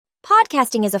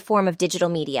Podcasting is a form of digital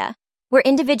media where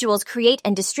individuals create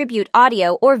and distribute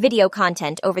audio or video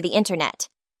content over the internet.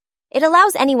 It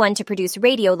allows anyone to produce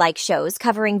radio-like shows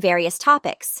covering various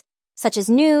topics, such as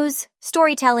news,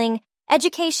 storytelling,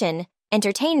 education,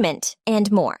 entertainment, and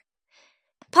more.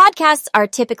 Podcasts are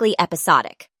typically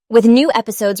episodic, with new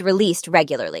episodes released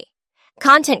regularly.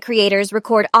 Content creators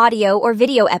record audio or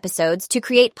video episodes to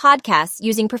create podcasts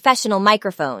using professional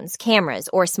microphones, cameras,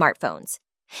 or smartphones.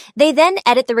 They then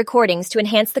edit the recordings to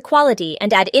enhance the quality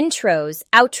and add intros,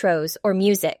 outros, or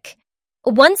music.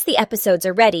 Once the episodes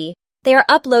are ready, they are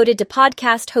uploaded to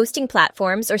podcast hosting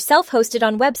platforms or self-hosted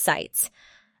on websites.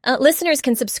 Listeners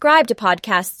can subscribe to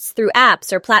podcasts through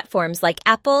apps or platforms like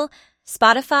Apple,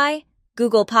 Spotify,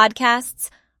 Google Podcasts,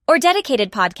 or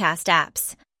dedicated podcast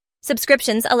apps.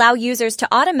 Subscriptions allow users to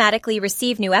automatically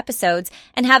receive new episodes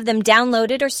and have them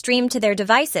downloaded or streamed to their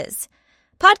devices.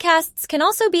 Podcasts can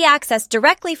also be accessed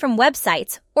directly from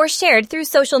websites or shared through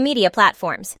social media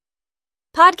platforms.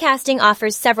 Podcasting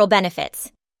offers several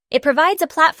benefits. It provides a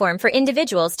platform for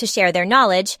individuals to share their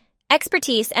knowledge,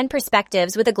 expertise, and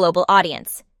perspectives with a global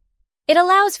audience. It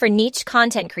allows for niche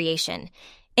content creation,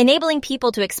 enabling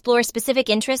people to explore specific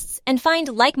interests and find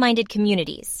like-minded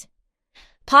communities.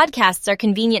 Podcasts are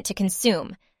convenient to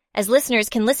consume, as listeners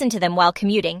can listen to them while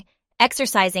commuting,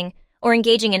 exercising, or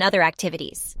engaging in other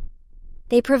activities.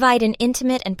 They provide an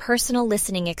intimate and personal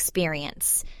listening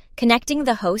experience, connecting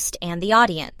the host and the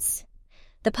audience.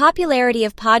 The popularity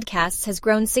of podcasts has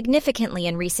grown significantly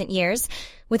in recent years,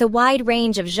 with a wide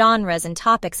range of genres and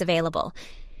topics available.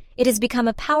 It has become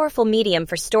a powerful medium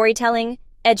for storytelling,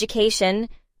 education,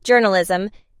 journalism,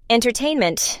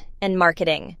 entertainment, and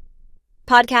marketing.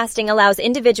 Podcasting allows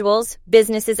individuals,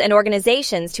 businesses, and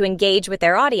organizations to engage with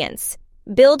their audience,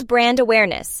 build brand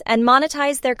awareness, and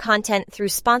monetize their content through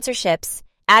sponsorships,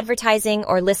 advertising,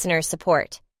 or listener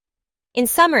support. In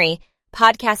summary,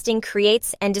 podcasting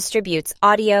creates and distributes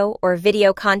audio or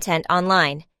video content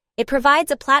online. It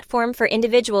provides a platform for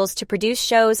individuals to produce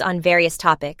shows on various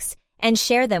topics and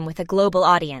share them with a global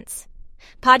audience.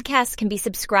 Podcasts can be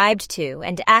subscribed to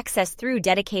and accessed through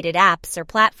dedicated apps or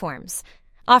platforms,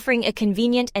 offering a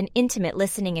convenient and intimate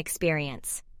listening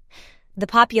experience. The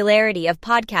popularity of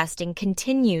podcasting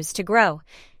continues to grow,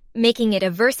 making it a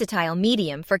versatile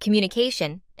medium for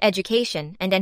communication, education, and